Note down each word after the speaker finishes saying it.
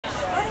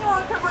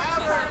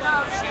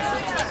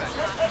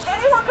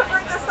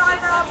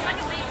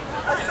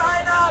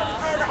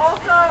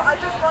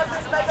want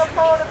this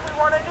megaphone if we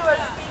want to do a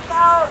speak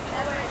out.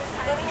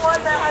 Anyone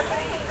that has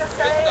anything to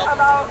say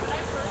about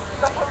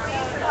the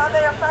police and how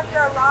they affect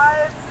their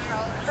lives?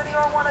 Does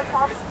anyone want to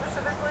talk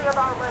specifically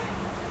about, like,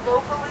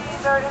 locally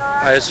their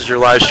Hi, this interactions? is your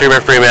live streamer,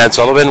 Freeman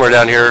Sullivan. We're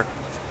down here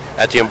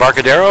at the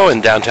Embarcadero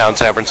in downtown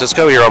San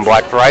Francisco here on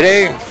Black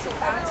Friday.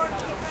 Everyone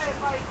keep it,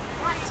 like,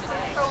 brief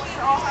so we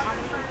all have a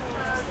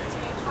chance to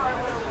speak for a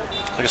little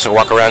bit. I guess I'll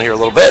walk around here a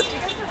little bit.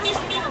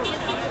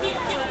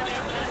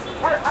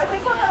 I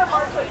think we're going to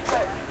march like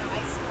this.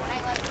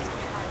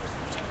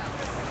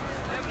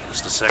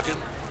 Just a second.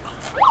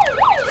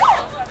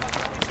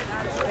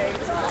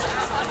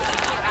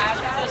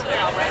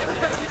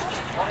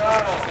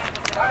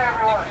 Hi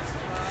everyone.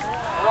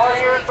 We're all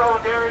here in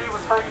solidarity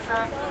with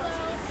Ferguson.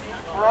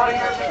 We're all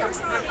here because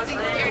we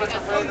disagree with the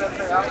way that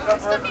the outcome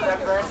was in that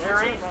grand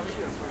jury.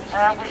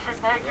 And we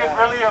should make it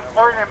really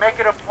important and make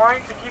it a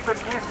point to keep it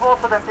peaceful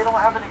so that they don't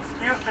have an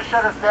excuse to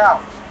shut us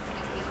down.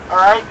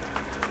 Alright?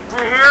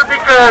 We're here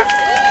because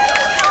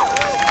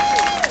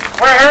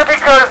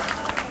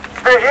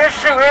the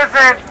issue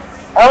isn't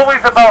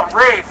always about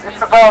race.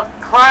 It's about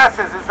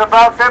classes. It's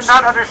about them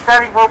not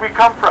understanding where we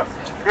come from.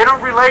 They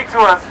don't relate to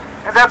us,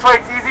 and that's why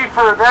it's easy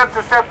for them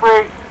to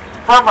separate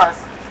from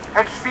us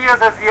and see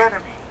us as the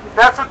enemy.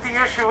 That's what the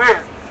issue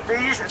is. The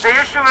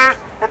issue is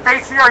that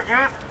they see our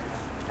youth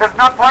as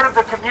not part of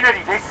the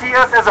community. They see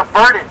us as a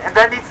burden, and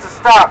that needs to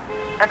stop.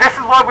 And this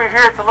is why we're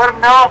here, to let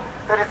them know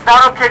that it's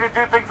not okay to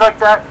do things like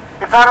that.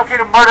 It's not okay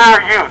to murder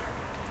our youth.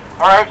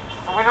 Alright?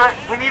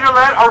 We need to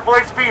let our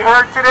voice be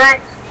heard today,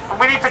 and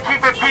we need to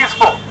keep it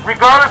peaceful,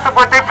 regardless of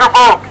what they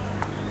provoke.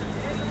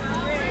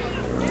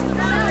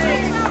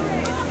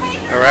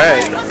 All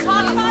right.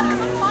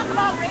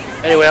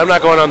 Anyway, I'm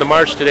not going on the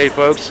march today,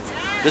 folks.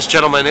 This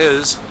gentleman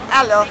is.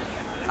 Hello.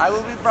 I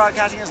will be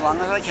broadcasting as long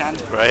as I can.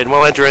 Right, and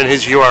we'll enter in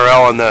his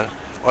URL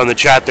on the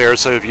chat there,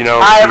 so if you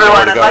know. Hi you know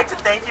where everyone, to I'd go. like to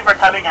thank you for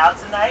coming out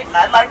tonight, and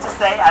I'd like to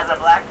say, as a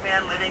black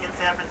man living in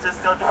San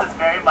Francisco, this is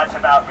very much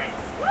about race.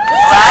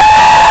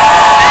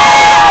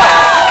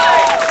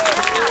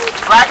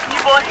 Black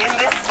people in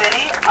this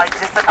city are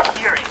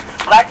disappearing.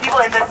 Black people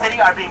in this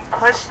city are being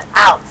pushed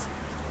out.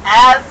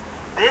 As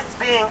this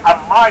being a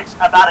march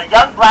about a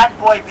young black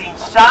boy being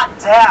shot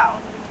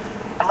down,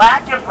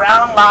 black and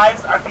brown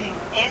lives are being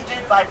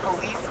ended by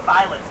police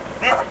violence.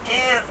 This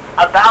is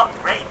about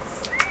race.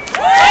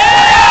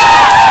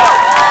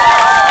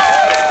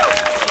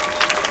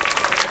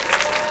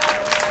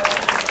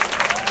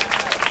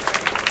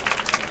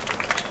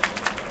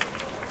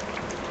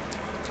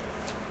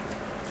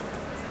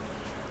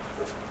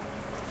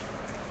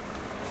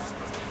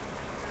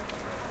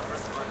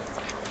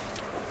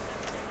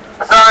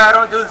 Sorry, I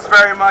don't do this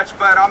very much,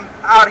 but I'm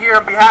out here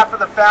on behalf of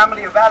the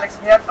family of Alex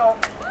Nieto,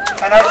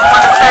 and I just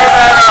want to say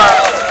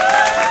that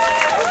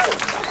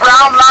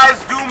brown lives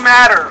do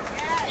matter.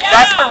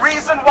 That's the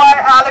reason why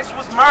Alex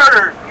was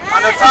murdered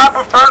on the top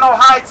of Bernal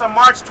Heights on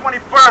March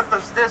 21st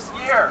of this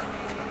year.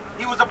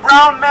 He was a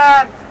brown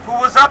man who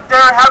was up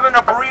there having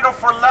a burrito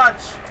for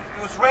lunch.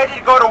 He was ready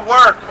to go to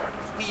work.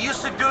 He used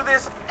to do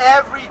this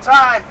every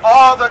time,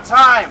 all the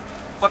time.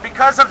 But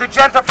because of the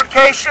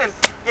gentrification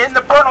in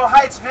the Bernal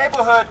Heights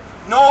neighborhood,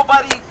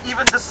 nobody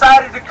even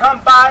decided to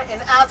come by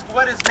and ask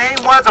what his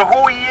name was or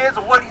who he is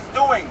or what he's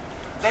doing.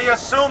 They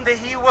assumed that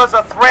he was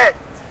a threat.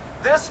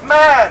 This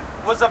man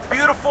was a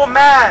beautiful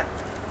man,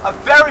 a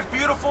very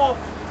beautiful,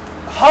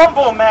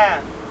 humble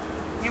man.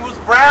 He was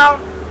brown,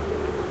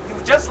 he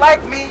was just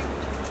like me.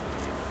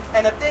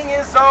 And the thing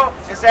is though,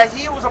 is that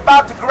he was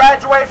about to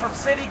graduate from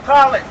City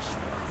College.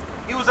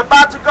 He was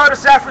about to go to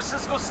San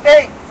Francisco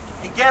State.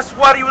 And guess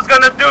what he was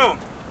gonna do?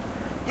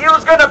 He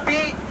was gonna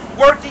be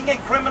working in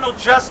criminal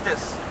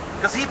justice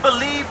because he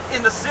believed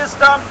in the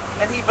system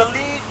and he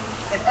believed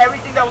in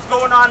everything that was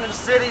going on in the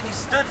city, and he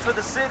stood for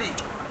the city.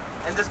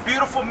 And this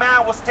beautiful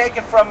man was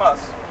taken from us.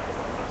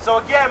 So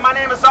again, my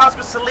name is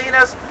Oscar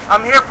Salinas.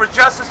 I'm here for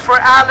justice for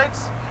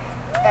Alex,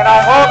 and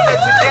I hope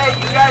that today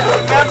you guys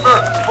remember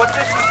what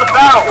this is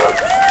about.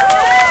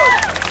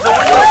 So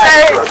when you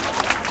say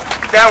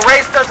that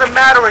race doesn't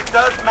matter, it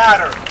does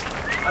matter.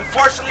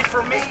 Unfortunately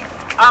for me,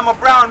 I'm a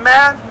brown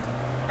man,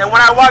 and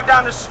when I walk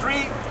down the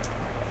street,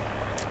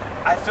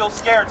 I feel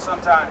scared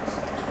sometimes,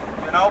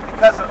 you know,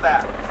 because of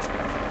that.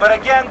 But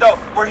again, though,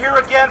 we're here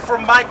again for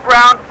Mike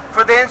Brown,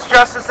 for the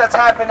injustice that's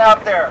happened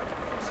out there.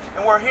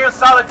 And we're here in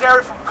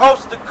solidarity from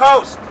coast to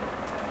coast.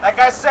 Like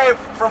I say,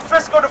 from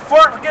Frisco to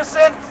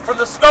Ferguson, from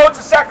the SCO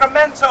to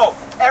Sacramento,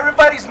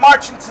 everybody's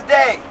marching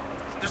today.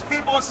 There's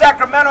people in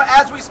Sacramento,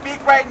 as we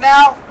speak right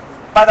now,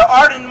 by the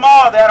Arden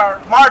Mall that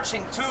are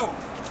marching too.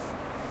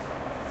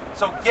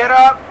 So get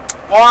up,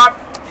 walk,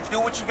 and do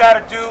what you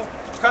gotta do.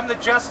 Come to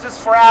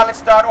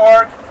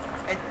justiceforalex.org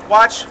and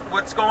watch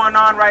what's going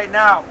on right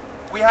now.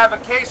 We have a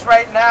case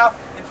right now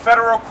in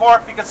federal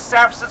court because the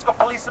San Francisco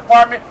Police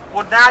Department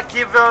will not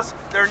give us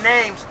their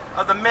names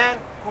of the men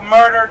who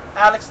murdered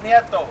Alex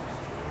Nieto.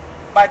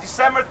 By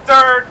December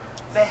 3rd,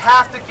 they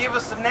have to give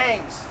us the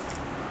names.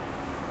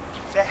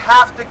 They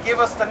have to give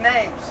us the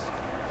names.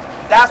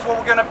 That's where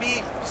we're going to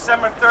be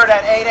December 3rd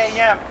at 8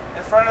 a.m.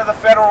 in front of the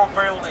federal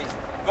building.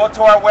 Go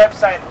to our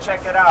website and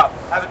check it out.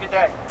 Have a good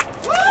day.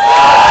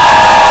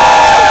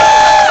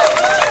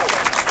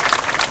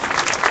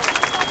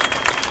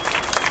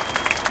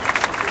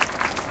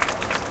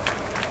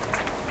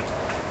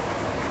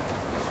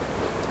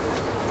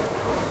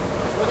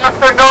 Good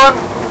afternoon.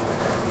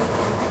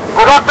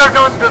 Good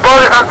afternoon to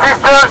brothers and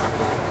sisters.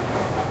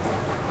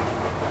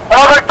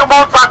 Over 2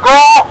 months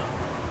ago,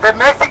 the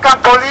Mexican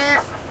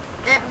police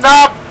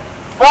kidnapped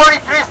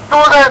 43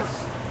 students,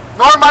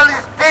 normally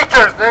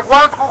teachers, the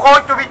ones who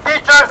are going to be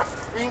teachers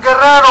in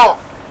Guerrero.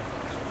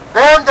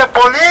 Then the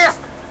police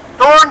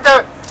turned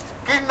the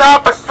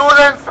kidnapped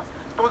students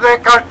to the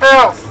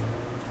cartels.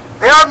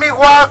 The army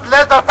was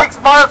less than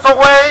 6 miles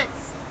away,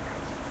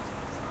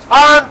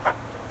 and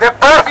the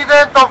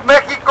president of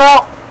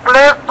Mexico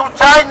fled to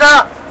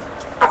China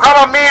to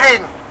have a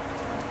meeting.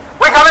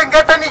 We haven't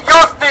get any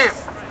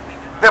justice.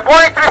 The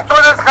 43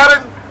 students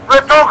haven't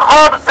returned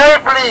home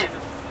safely.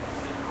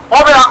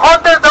 Over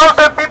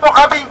 100,000 people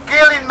have been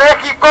killed in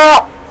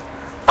Mexico.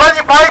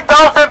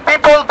 25,000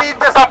 people been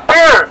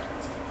disappeared.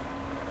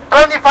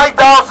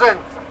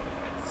 25,000.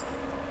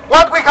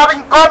 What we have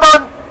in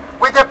common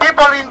with the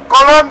people in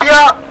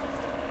Colombia,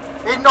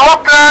 in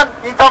Oakland,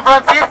 in San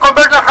Francisco,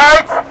 Berkeley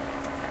Heights,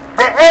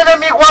 the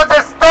enemy was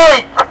the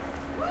state.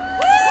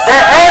 The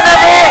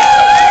enemy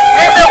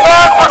is the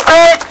one who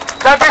said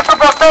that is to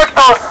protect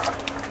us.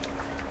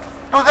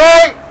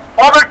 Today,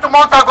 over 2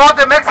 months ago,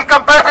 the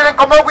Mexican president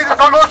came up with a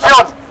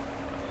solution.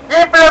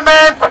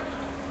 Implement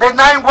the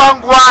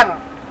 911.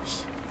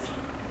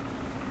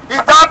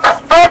 Is that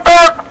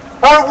stupid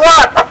or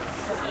what?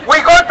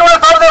 We're going to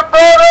resolve the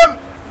problem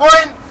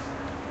putting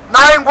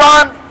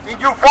 911 in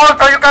your phone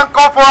so you can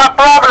call for a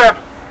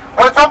problem.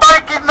 When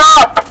somebody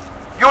kidnaps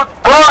your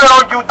brother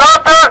or your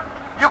daughter,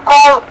 you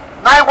call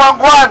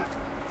 911.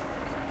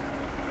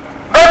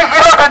 Maybe he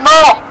doesn't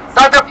know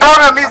that the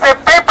problem is the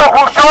people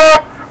who show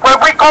up when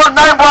we call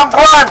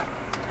 911.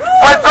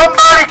 When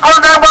somebody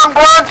calls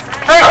 911,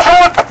 they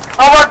shoot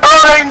our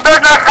brother in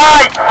Berkeley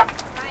Heights.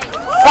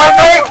 When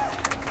they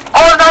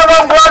call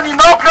 911 in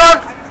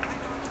Oakland,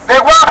 the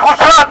ones who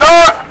shot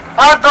us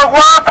are the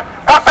ones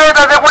who say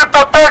that they will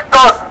protect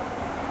us.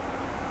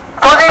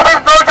 So this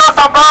is not just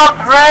about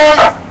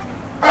race,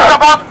 it's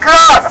about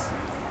class.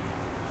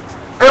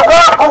 The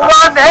ones who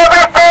want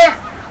everything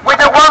with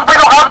the ones we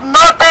don't have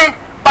nothing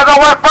but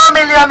our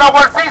family and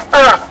our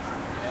sisters.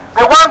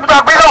 The ones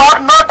that we don't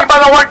have nothing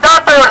but our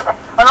daughters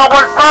and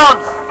our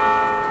sons.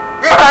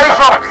 It's an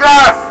issue of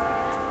class.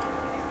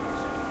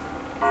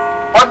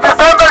 On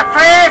December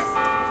 3,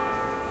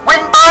 we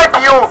invite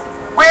you,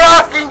 we're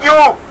asking you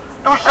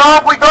to show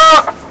up with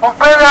us on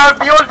Federal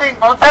Building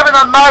on 7th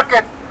and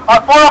Market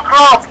at 4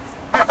 o'clock,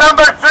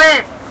 December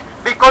 3,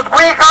 because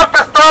we have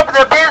to stop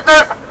the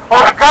business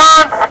of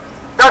guns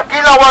that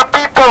kill our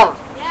people.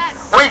 Yes.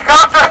 We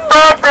have to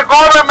stop the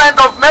government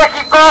of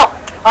Mexico,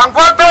 and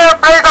what better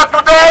place than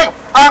today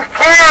and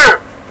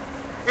here.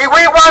 If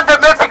we want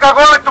the Mexican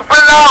government to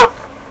fall out,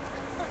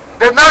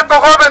 the narco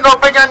government of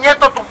Peña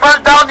Nieto to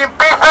fall down in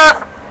pieces,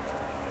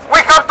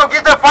 we have to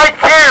get the fight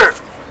here.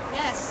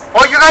 Yes.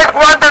 Or you guys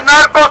want the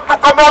narcos to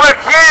come over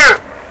here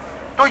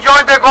to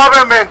join the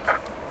government,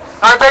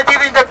 as they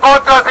did in the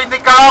Contras in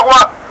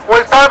Nicaragua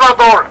or El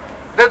Salvador,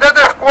 the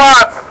death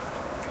squads.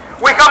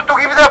 We have to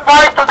give the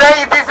fight today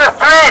in these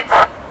streets,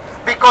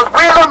 because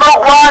we do not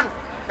want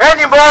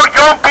any more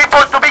young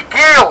people to be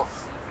killed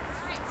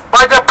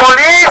by the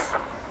police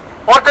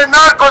or the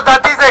narcos that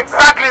is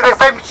exactly the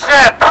same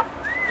shit.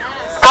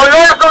 So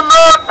let's do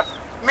not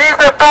miss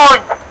the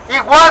point.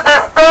 It was the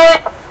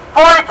state,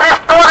 43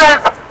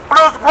 students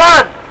plus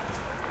one.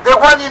 The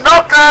one in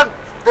Oakland,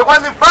 the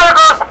one in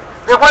Ferguson,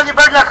 the one in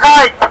Berkeley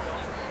Heights.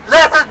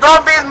 Let's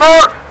don't be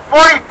more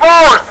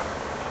 44s.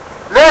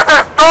 Let's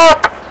stop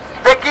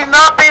the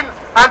kidnapping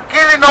and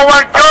killing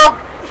our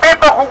young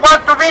people who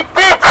want to be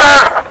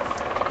teachers.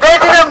 They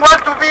didn't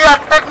want to be a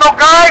techno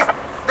guys.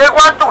 They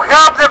want to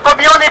help the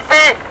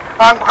community,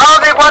 and how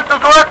they want to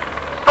do it,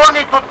 turn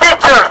into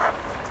teachers.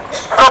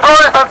 So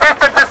brothers and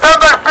sisters,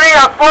 December 3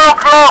 at 4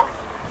 o'clock,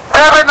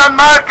 7 and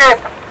Market.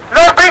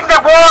 Let's bring the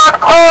war at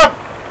home.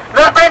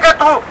 Let's bring it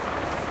to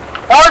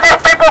all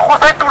these people who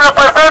say to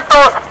represent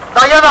us.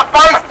 Diana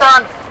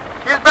Feistan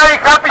is very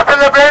happy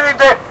celebrating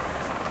the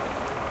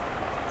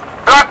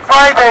Black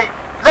Friday.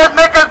 Let's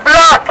make it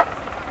black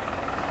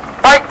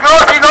by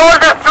closing all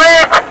the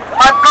streets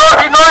and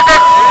closing all the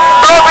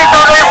profit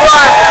that they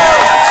want.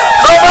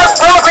 No more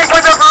profit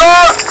with the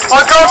blood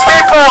of those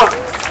people.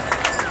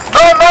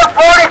 No more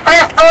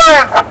 43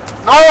 students.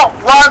 No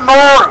one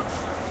more.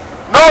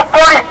 No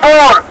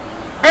 44.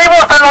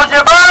 ¡Vivos se los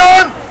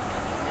llevaron!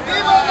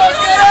 ¡Vivos los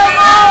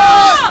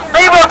queremos!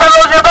 ¡Vivos se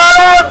los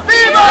llevaron!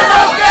 ¡Vivos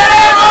los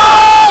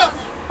queremos!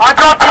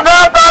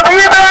 ¡Ayotzinapa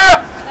vive!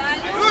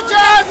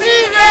 ¡Lucha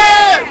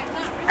sigue!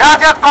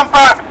 Gracias,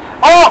 compas.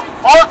 Oh,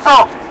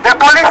 also, the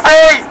police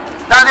say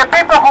that the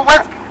people who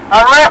were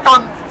arrested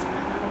on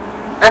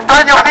the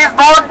 20th of this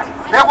month,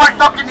 they were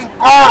talking in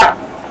court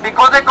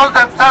because they call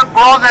themselves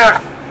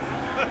brothers.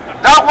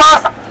 That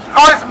was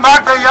how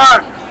smart they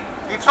are.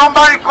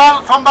 somebody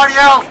calls somebody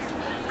else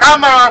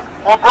camera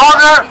or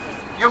brother,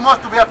 you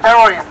must be a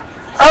terrorist.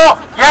 So,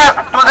 yes,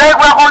 today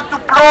we're going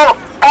to put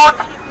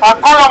and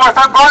call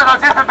ourselves brothers and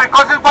sisters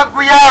because it's what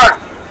we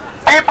are.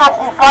 People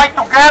who fight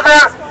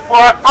together for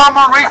a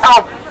common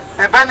reason,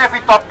 the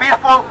benefit of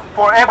peaceful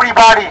for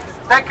everybody.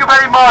 Thank you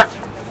very much.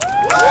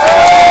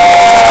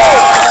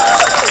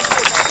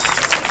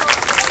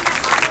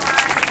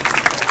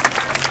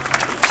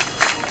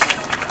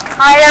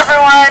 Hi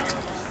everyone.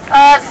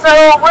 So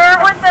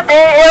we're with the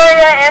Bay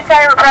Area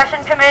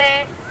Anti-Repression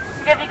Committee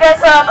to give you guys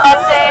some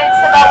updates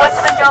about what's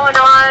been going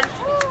on.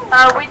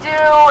 We do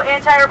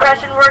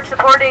anti-repression work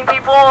supporting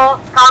people,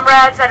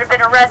 comrades that have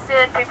been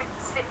arrested,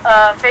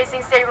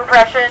 facing state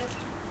repression.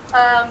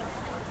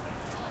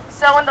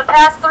 So in the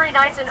past 3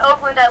 nights in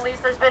Oakland at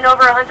least, there's been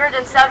over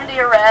 170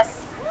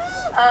 arrests.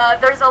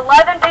 There's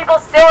 11 people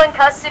still in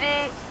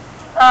custody,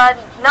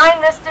 9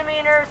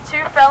 misdemeanors, 2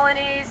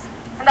 felonies,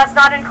 and that's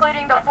not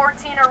including the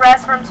 14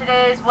 arrests from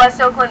today's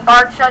West Oakland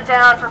BART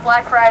shutdown for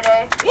Black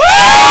Friday.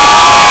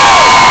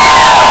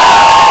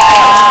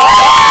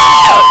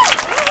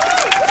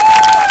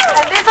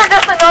 And these are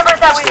just the numbers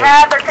that we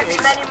have. There could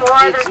be many more.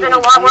 There's been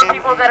a lot more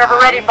people that have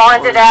already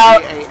bonded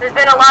out. There's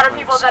been a lot of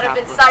people that have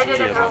been cited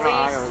and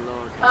released.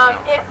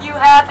 If you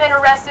have been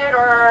arrested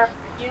or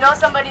you know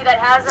somebody that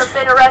has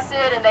been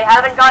arrested and they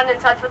haven't gotten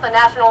in touch with the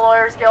National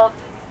Lawyers Guild,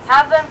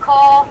 have them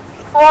call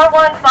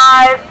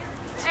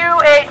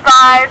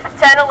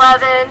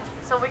 415-285-1011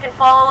 so we can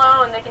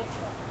follow and they can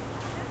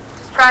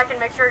just track and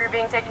make sure you're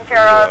being taken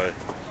care of.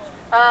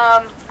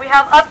 We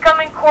have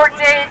upcoming court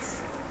dates.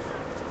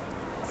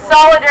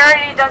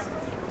 Solidarity does,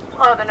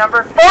 the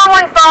number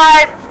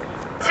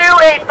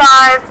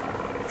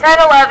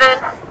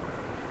 415-285-1011,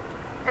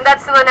 and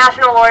that's to the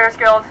National Lawyers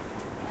Guild.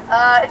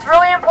 It's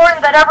really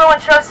important that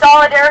everyone shows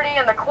solidarity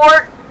in the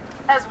court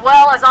as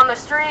well as on the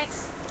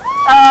streets.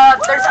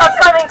 There's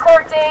upcoming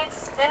court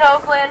dates in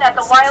Oakland at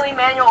the Wiley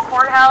Manual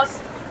Courthouse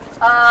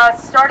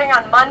starting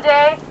on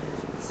Monday.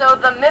 So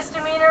the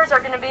misdemeanors are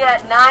going to be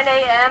at 9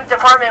 a.m.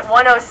 Department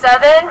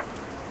 107,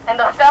 and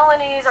the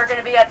felonies are going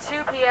to be at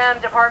 2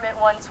 p.m. Department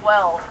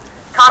 112.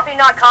 Coffee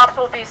Not Cops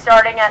will be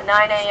starting at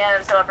 9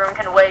 a.m. so everyone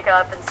can wake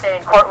up and stay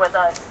in court with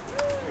us.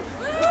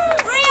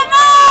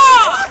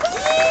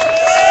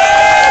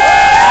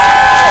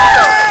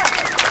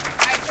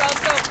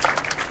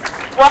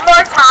 One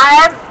more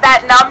time,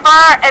 that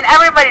number, and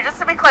everybody, just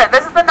to be clear,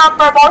 this is the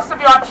number most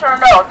of you I'm sure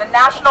know, the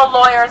National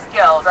Lawyers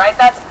Guild, right?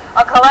 That's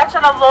a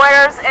collection of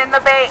lawyers in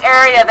the Bay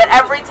Area that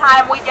every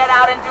time we get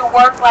out and do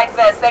work like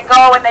this, they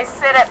go and they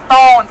sit at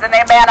phones and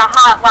they man a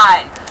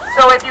hotline.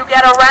 So if you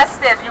get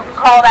arrested, you can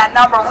call that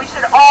number. We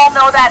should all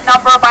know that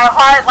number by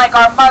heart, like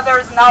our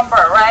mother's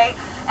number, right?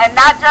 And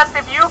not just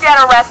if you get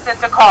arrested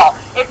to call.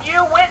 If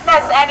you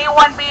witness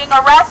anyone being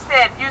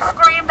arrested, you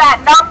scream that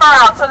number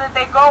out so that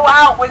they go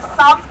out with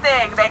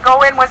something. They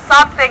go in with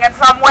something in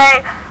some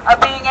way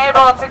of being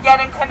able to get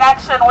in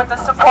connection with the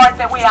support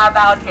that we have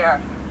out here.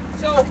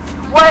 So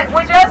what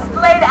we just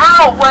laid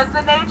out was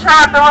the nature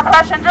of the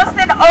repression just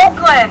in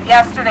Oakland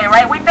yesterday,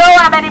 right? We know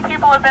how many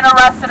people have been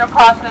arrested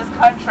across this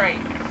country.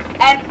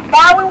 And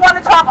now we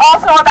want to talk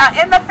also about,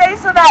 in the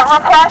face of that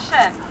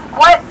repression,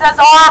 what does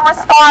our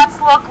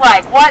response look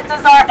like? What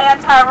does our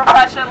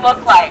anti-repression look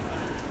like?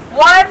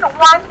 One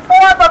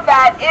form of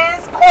that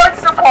is court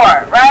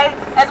support, right?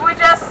 As we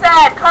just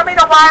said, coming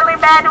to Wiley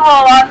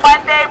Manual on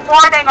Monday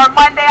morning or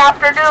Monday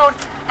afternoon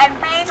and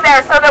being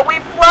there so that we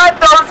flood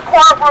those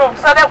courtrooms,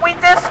 so that we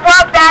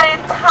disrupt that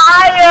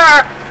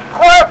entire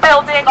court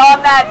building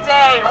on that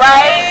day,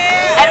 right?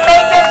 And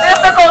make it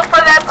difficult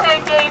for them to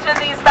engage in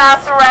these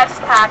mass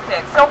arrest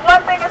tactics. So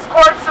one thing is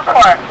court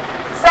support.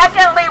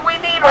 Secondly,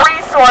 we need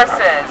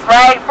resources,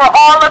 right, for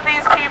all of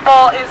these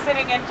people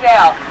sitting in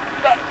jail.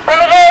 The Bay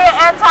Area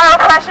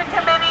Anti-Repression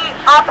Committee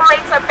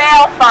operates a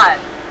bail fund,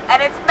 and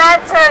it's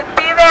meant to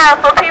be there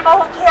for people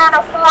who can't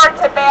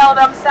afford to bail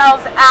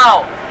themselves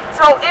out.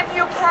 So if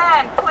you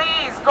can,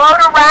 please go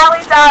to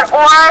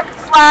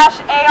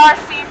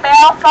rally.org/ARC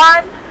bail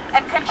fund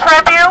and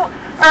contribute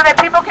so that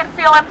people can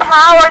feel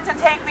empowered to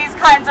take these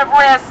kinds of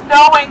risks,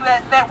 knowing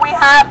that we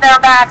have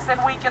their backs and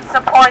we can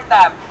support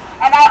them.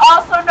 And I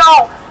also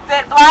know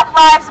that Black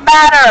Lives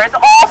Matter is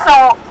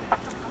also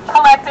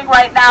collecting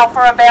right now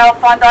for a bail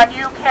fund on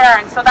You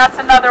Caring, so that's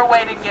another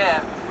way to give.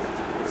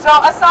 So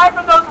aside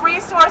from those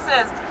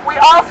resources, we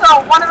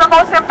also, one of the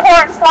most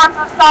important forms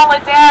of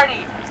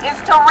solidarity is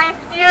to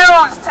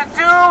refuse to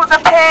do the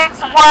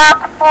pigs'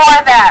 work for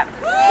them.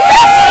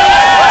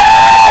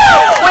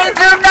 We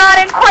do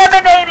not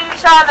incriminate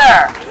each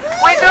other.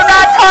 We do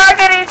not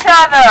target each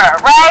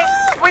other,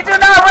 right? We do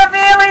not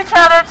reveal each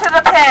other to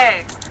the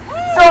pigs.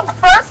 So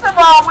first of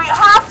all, we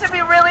have to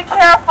be really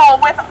careful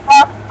with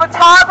our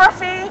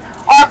photography,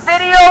 our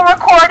video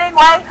recording,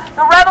 right?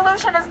 The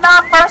revolution is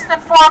not first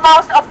and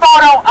foremost a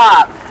photo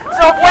op.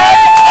 So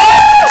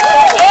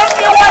if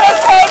you want to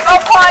take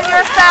upon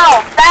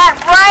yourself that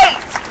right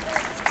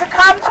to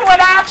come to an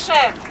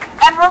action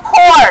and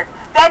record,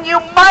 then you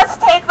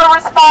must take the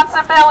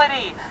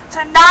responsibility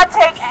to not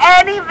take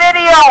any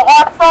video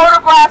or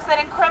photographs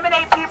that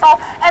incriminate people,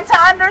 and to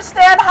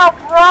understand how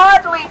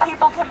broadly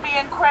people can be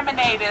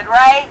incriminated,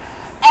 right?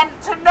 And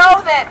to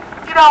know that,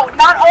 you know,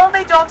 not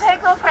only don't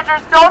take those pictures,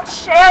 don't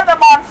share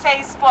them on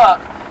Facebook.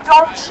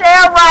 Don't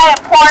share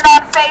riot porn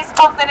on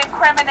Facebook that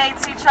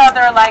incriminates each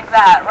other like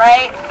that,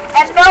 right?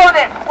 And know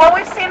that what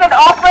we've seen in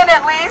Oakland,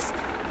 at least,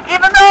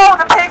 even though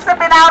the pigs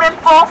have been out in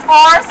full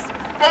force,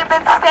 they've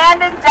been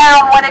standing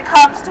down when it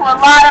comes to a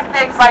lot of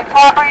things like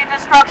property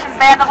destruction,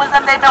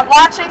 vandalism. They've been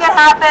watching it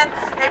happen,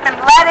 they've been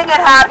letting it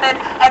happen,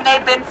 and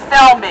they've been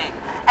filming.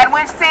 And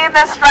we've seen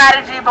this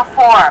strategy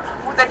before.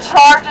 The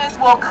charges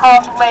will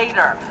come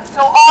later.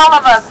 So all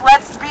of us,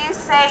 let's be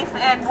safe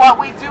in what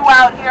we do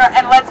out here,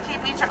 and let's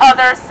keep each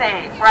other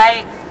safe,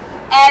 right?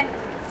 And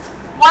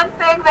one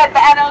thing that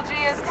the NLG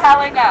is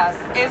telling us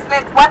is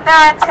that what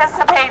they're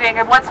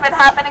anticipating and what's been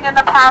happening in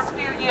the past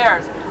few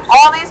years,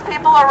 all these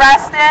people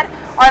arrested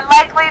are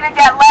likely to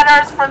get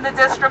letters from the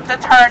district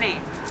attorney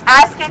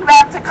asking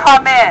them to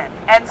come in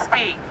and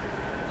speak.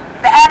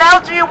 The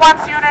NLG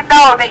wants you to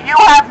know that you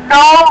have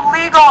no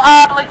legal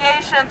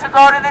obligation to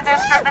go to the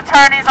district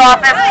attorney's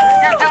office.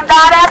 You do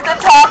not have to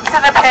talk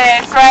to the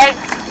pigs, right?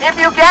 If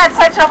you get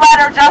such a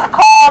letter, just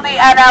call the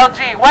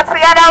NLG. What's the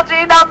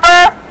NLG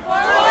number?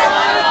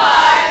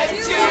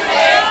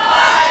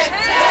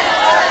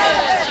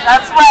 415-285-10.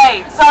 That's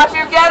right. So if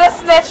you get a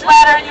snitch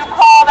letter, you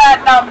call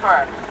that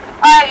number.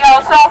 Alright,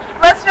 y'all, so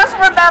let's just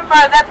remember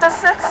that the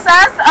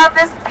success of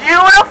this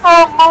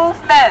beautiful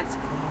movement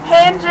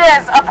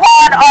hinges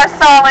upon our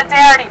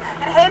solidarity.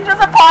 It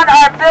hinges upon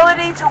our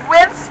ability to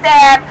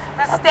withstand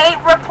the state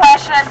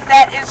repression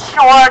that is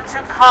sure to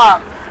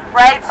come,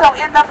 right? So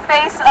in the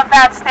face of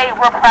that state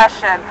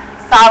repression,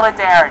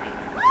 solidarity.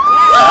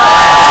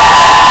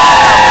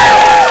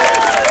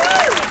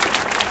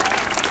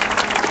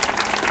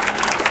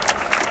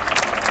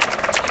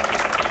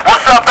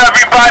 What's up,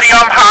 everybody?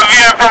 I'm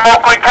Javier from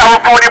Oakland,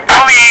 California.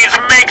 Please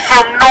make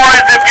some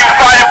noise if you're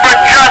fighting for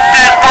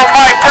justice for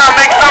my town.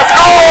 Make some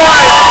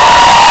noise!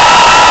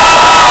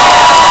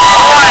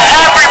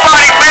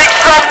 Everybody make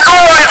some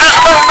noise! This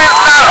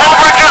movement's not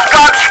over, it just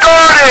got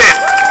started!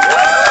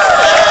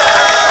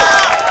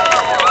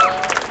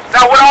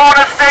 Now, what I want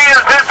to say is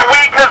this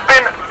week has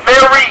been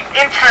very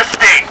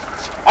interesting.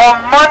 On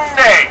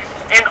Monday,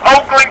 in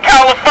Oakland,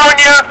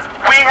 California,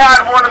 we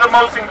had one of the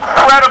most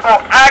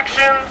incredible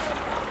actions,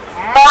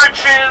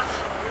 marches,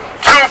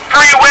 2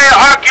 freeway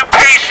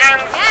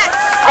occupations,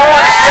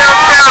 going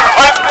downtown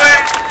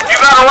Oakland. You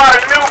got a lot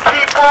of new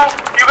people,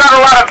 you got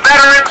a lot of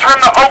veterans from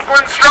the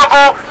Oakland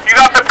struggle, you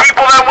got the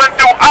people that went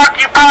through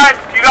Occupy,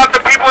 you got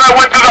the people that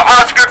went through the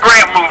Oscar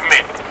Grant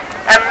movement.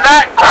 And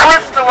that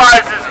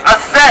crystallizes a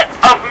set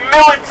of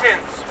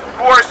militants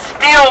who are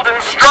steeled in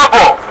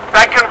struggle,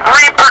 that can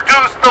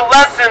reproduce the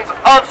lessons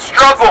of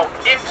struggle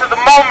into the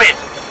moment.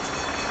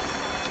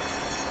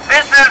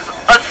 This is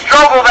a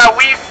struggle that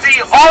we see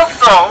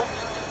also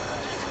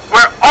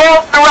where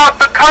all throughout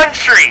the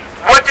country,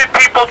 what did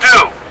people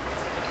do?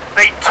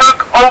 They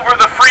took over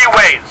the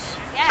freeways.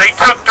 Yes. They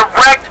took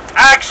direct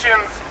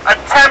actions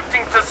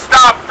attempting to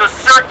stop the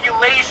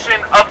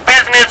circulation of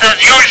business as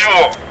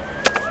usual.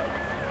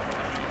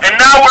 And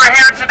now we're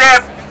here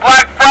today at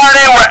Black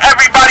Friday where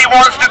everybody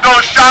wants to go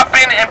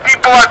shopping and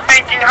people are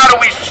thinking, how do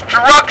we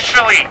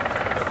structurally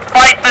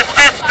fight the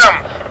system?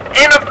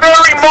 In a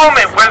very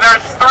moment where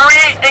there's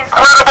 3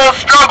 incredible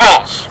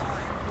struggles.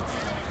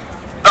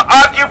 The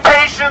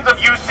occupations of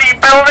UC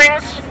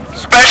buildings,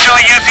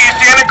 especially UC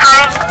Santa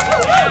Cruz.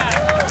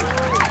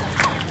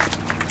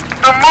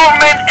 The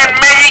movement in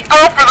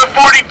Mexico for the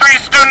 43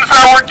 students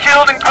that were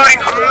killed, including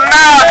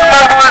mass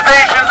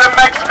mobilizations in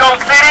Mexico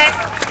City.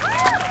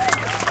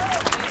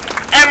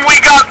 And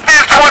we got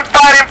this one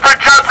fighting for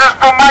justice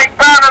for Mike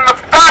Brown, and the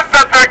fact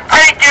that they're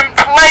taking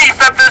place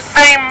at the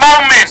same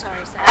moment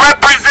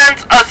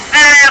represents a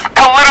serious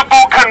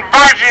political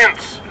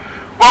convergence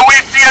where we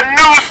see a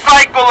new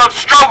cycle of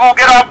struggle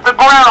get off the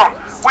ground.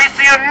 We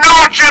see a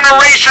new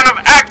generation of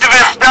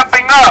activists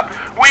stepping up.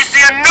 We see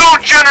a new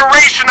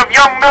generation of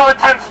young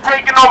militants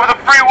taking over the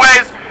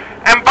freeways.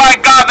 And by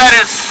God, that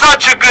is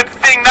such a good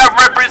thing. That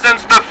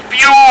represents the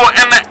fuel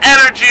and the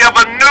energy of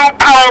a new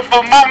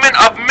powerful movement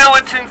of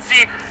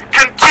militancy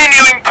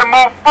continuing to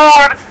move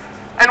forward.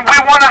 And we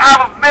want to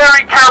have a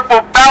very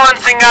careful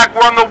balancing act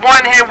where on the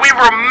one hand we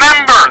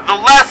remember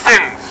the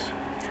lessons,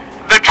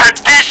 the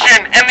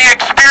tradition, and the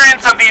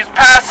experience of these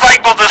past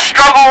cycles of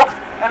struggle,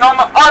 and on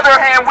the other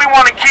hand we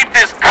want to keep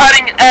this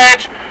cutting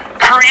edge,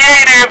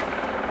 creative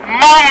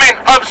moment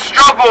of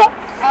struggle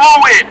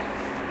fluid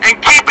and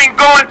keeping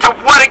going to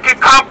what it can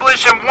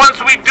accomplish. And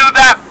once we do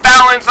that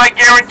balance, I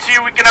guarantee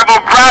you we can have a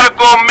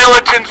radical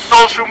militant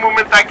social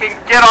movement that can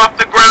get off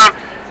the ground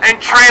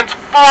and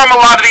transform a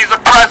lot of these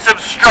oppressive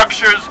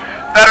structures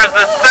that are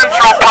the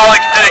central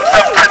politics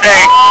of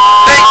today.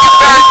 Thank you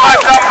very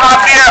much. I'm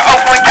Javier,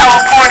 Oakland,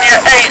 California,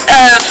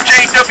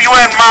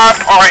 ASJWN, Mom.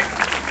 All right.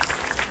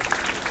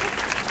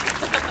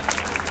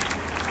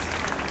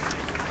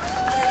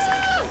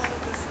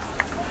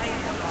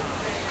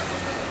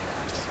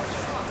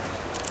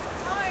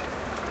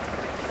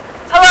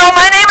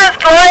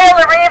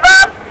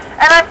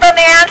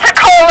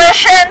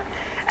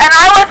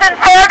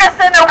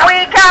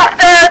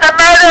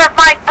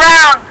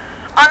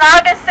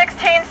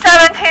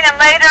 morning and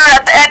later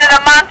at the end of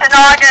the month in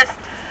August,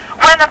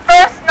 when the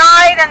first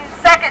night and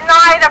second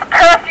night of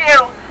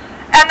curfew,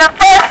 and the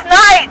first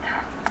night,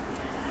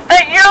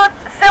 the youth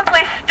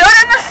simply stood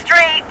in the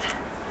street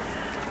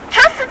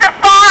just to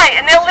defy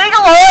an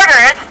illegal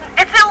order.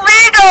 It's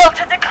illegal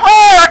to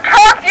declare a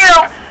curfew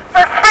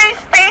for free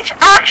speech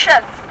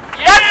actions.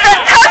 That's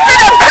been tested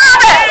and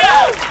proven.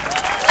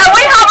 And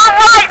we have a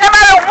right, no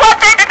matter what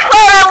they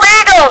declare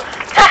illegal,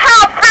 to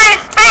have free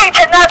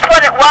speech, and that's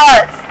what it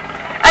was.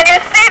 And you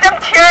see them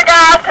tear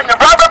gas and the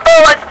rubber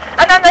bullets,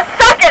 and then the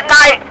second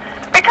night,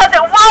 because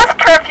it was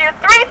curfew,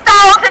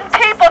 3,000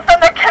 people from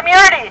the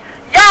community,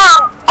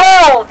 young,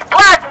 old,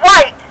 black,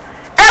 white,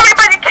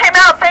 everybody came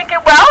out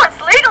thinking, well,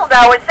 it's legal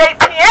now, it's 8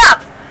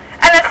 p.m.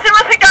 And as soon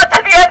as we got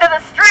to the end of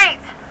the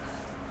street,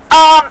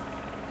 5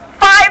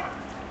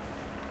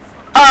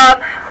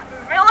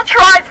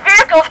 militarized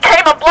vehicles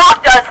came and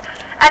blocked us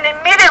and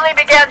immediately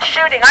began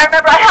shooting. I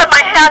remember I had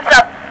my hands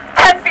up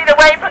 10 feet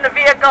away from the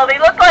vehicle.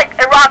 They looked like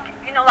Iraq,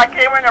 you know, like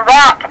they were in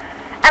Iraq.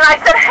 And I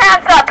said,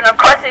 hands up, and of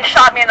course they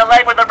shot me in the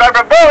leg with a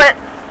rubber bullet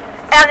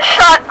and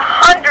shot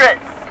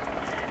hundreds.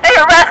 They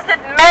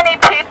arrested many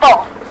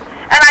people,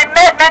 and I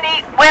met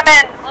many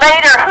women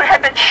later who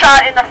had been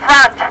shot in the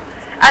front,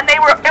 and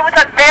it was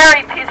a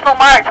very peaceful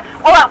march.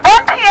 Well, at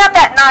 1 p.m.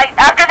 that night,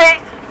 after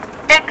they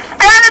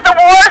expanded the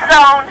war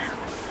zone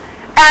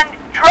and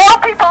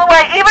drove people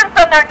away, even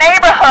from their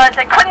neighborhoods,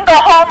 they couldn't go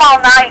home all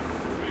night,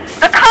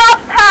 the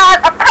cops had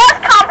a press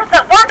conference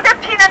at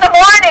 1:15 in the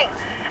morning,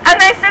 and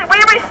they said, we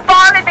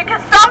responded because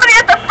somebody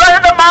at the front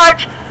of the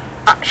march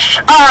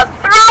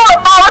threw a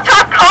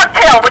Molotov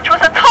cocktail, which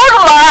was a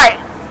total lie.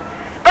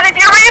 But if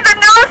you read the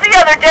news the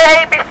other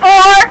day,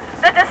 before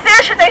the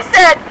decision, they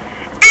said,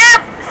 if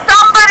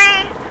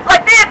somebody,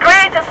 like they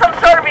agreed to some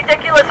sort of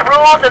ridiculous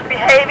rules of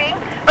behaving,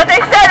 but they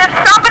said if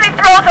somebody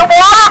throws a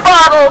water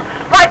bottle,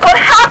 like what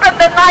happened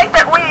the night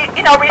that we,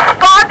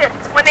 responded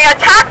when they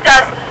attacked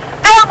us,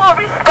 then we'll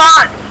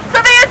respond.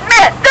 So they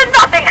admit that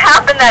nothing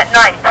happened that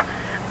night.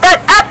 But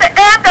at the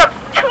end of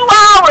 2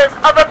 hours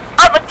of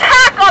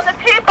attack on the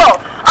people,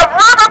 of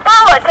rubber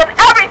bullets and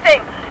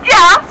everything,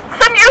 yeah,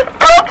 some youth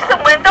broke some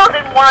windows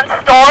in one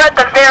store at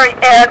the very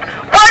end.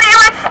 What do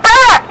you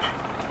expect?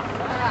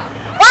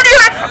 What do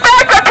you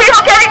expect of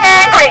people getting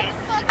angry?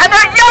 And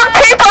they're young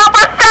people who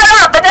are fed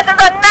up, and this is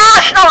a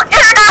national,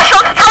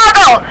 international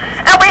struggle,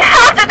 and we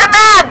have to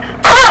demand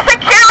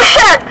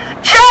prosecution.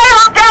 Jail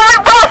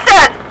Darren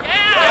Wilson.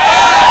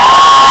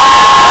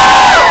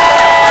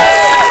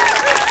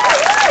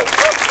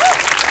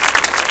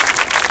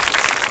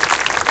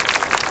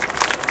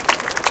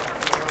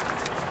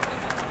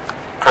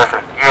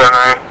 Yeah,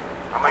 man.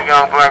 I'm a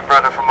young black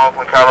brother from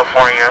Oakland,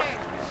 California.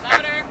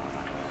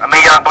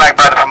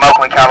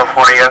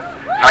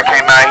 I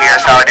came out here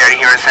in solidarity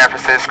here in San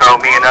Francisco,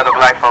 me and other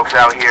black folks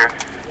out here.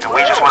 And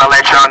we just want to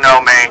let y'all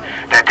know, man,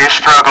 that this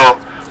struggle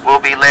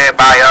will be led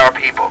by our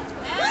people.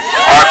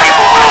 Our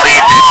people will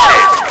lead this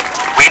shit.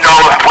 We know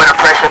what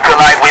oppression feel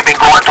like. We've been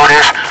going through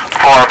this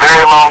for a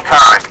very long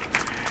time.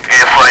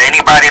 And for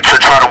anybody to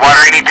try to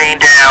water anything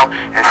down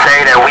and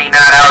say that we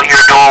not out here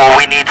doing what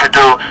we need to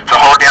do to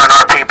hold down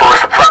our people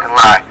is a fucking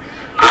lie.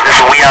 Because this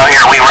is we out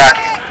here, we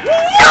rocking.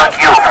 Young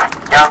youth,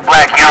 young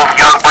black youth,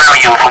 young brown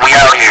youth, and we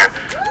out here.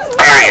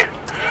 Period.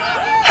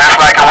 Just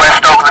like in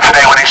West Oakland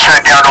today when they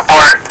shut down the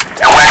BART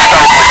in West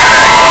Oakland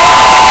today.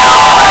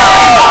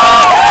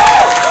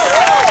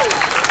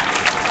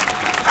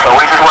 So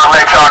we just want to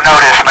let y'all know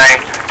this,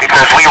 man,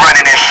 because we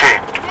running this shit.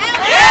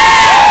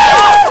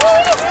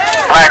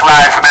 Black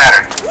Lives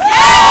Matter.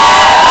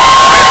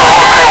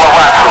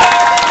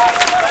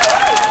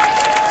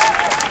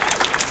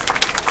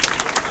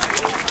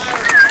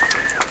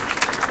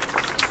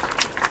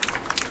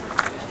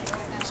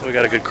 So we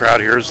got a good crowd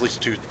here. There's at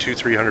least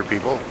 300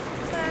 people.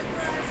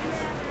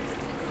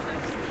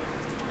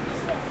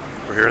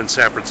 We're here in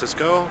San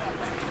Francisco.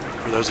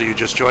 For those of you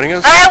just joining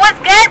us. Alright, what's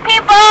good,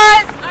 people?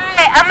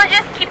 Alright, I'm gonna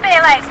just keep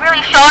it like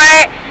really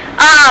short.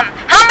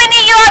 How many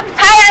of you are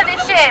tired of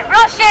this shit?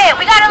 Real shit.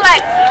 We gotta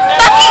like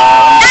fucking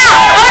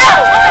hold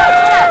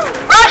up.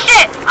 Real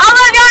shit. All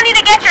of y'all need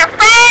to get your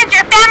friends,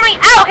 your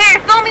family out here.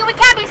 You feel me? We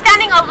can't be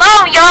standing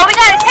alone, y'all. We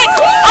gotta take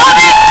all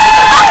this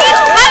fucking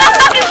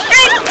motherfucking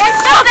streets and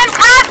show them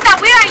cops that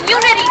we are in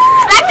unity.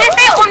 Like they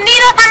say,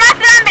 unidos jamás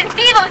serán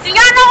vencidos. Do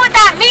y'all know what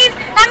that means?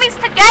 That means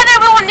together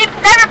we will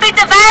never be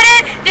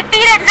divided,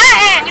 defeated,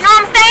 nothing. You know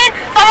what I'm saying?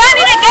 So we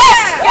need to get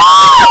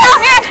out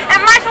here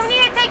and march. We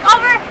need to take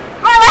over.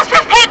 Bro, let's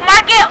just take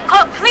market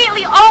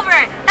completely over.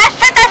 Let's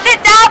shut that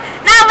shit down.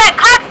 Now let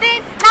cops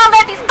in. Now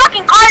let these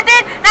fucking cars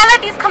in. Now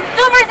let these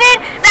consumers in.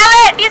 Now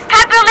let these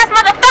capitalist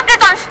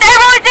motherfuckers on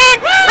steroids in.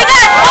 We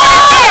gotta do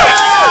this shit.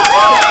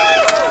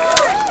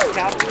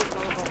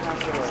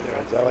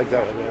 I like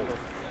that one, man.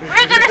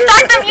 We're gonna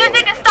start the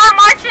music and start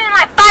marching in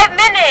like 5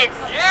 minutes.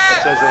 That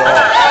says it all.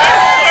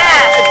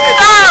 Yeah.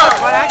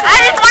 So, I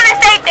just want to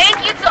say thank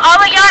you to all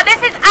of y'all.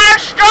 This is our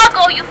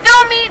struggle. You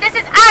feel me? This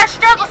is our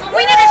struggle. So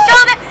we need to show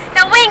them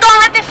that we ain't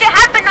gonna let this shit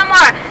happen no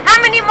more. How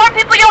many more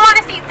people y'all want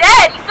to see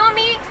dead? You feel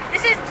me?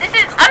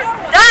 I'm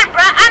done,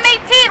 bro. I'm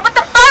 18.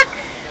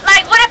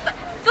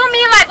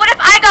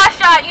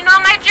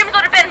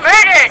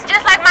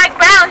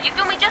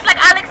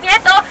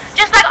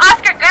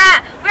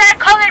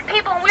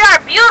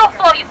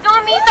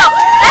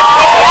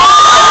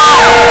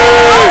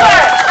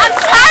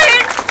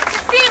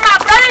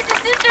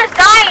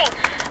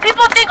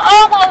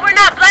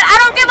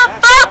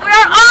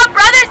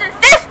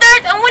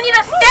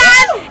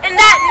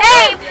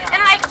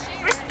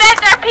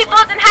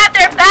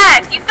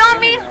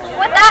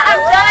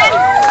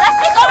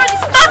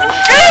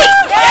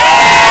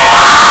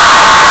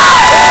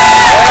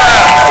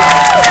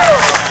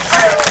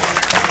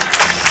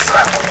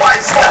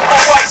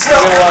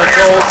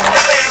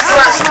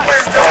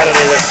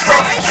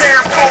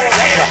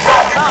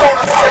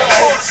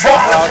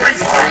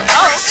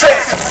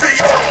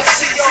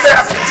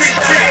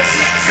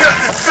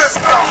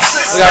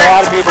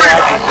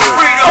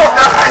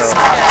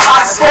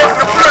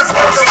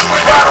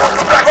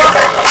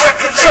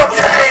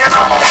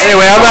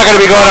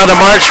 going to be going on the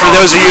march. For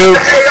those of you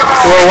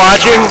who are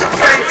watching,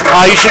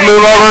 you should move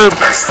over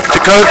to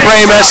Code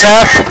Frame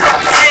SF.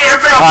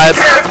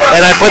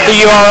 And I put the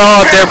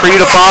URL up there for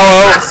you to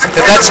follow.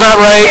 If that's not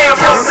right,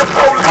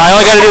 all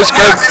I got to do is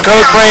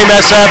Code Frame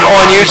SF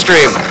on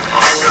Ustream.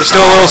 Just do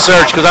a little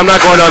search, because I'm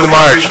not going on the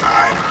march.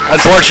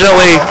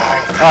 Unfortunately,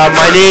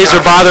 my knees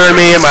are bothering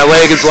me and my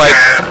leg is like,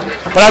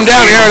 but I'm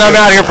down here and I'm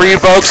out here for you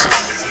folks.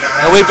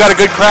 And we've got a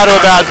good crowd of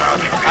about,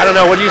 I don't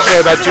know, what do you say,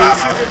 about 200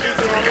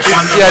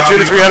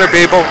 to 300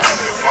 people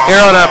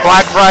here on a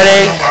Black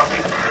Friday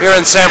here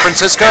in San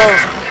Francisco. All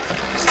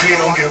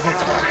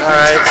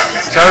right,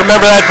 so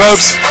remember that,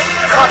 folks.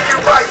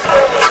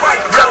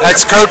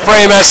 That's Code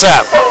Frame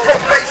SF.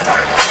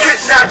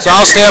 So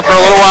I'll stay up for a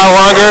little while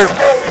longer,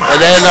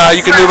 and then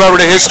you can move over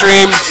to his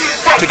stream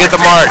to get the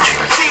march.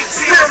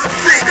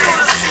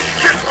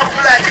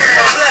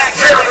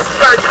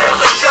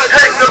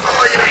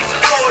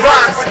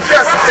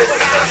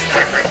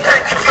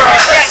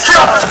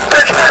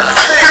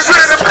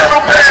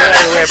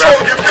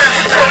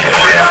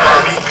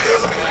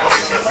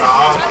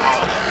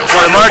 So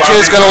the march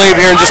is going to leave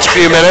here in just a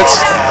few minutes.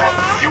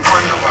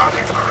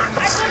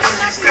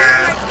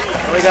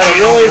 We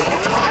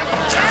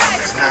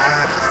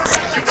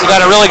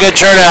got a really good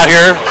turnout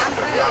here.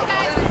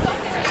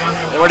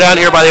 And we're down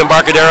here by the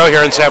Embarcadero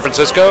here in San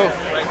Francisco.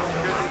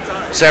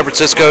 San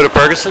Francisco to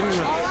Ferguson.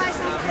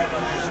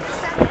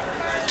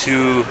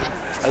 To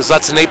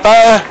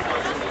Ayotzinapa,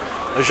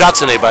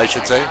 I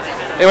should say.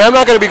 Anyway, I'm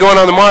not going to be going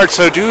on the march,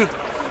 so do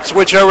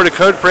switch over to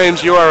Code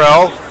Frame's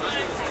URL.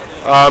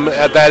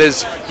 That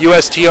is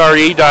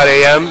ustre.am/G,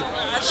 M,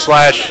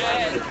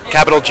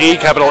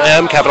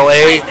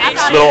 A,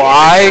 little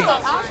I,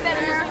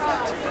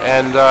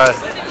 and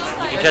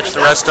you can catch the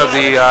rest of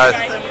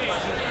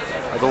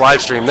the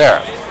live stream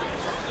there.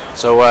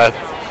 So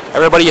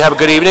everybody, have a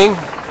good evening,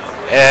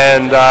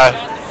 and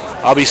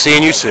I'll be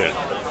seeing you soon.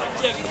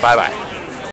 Bye-bye.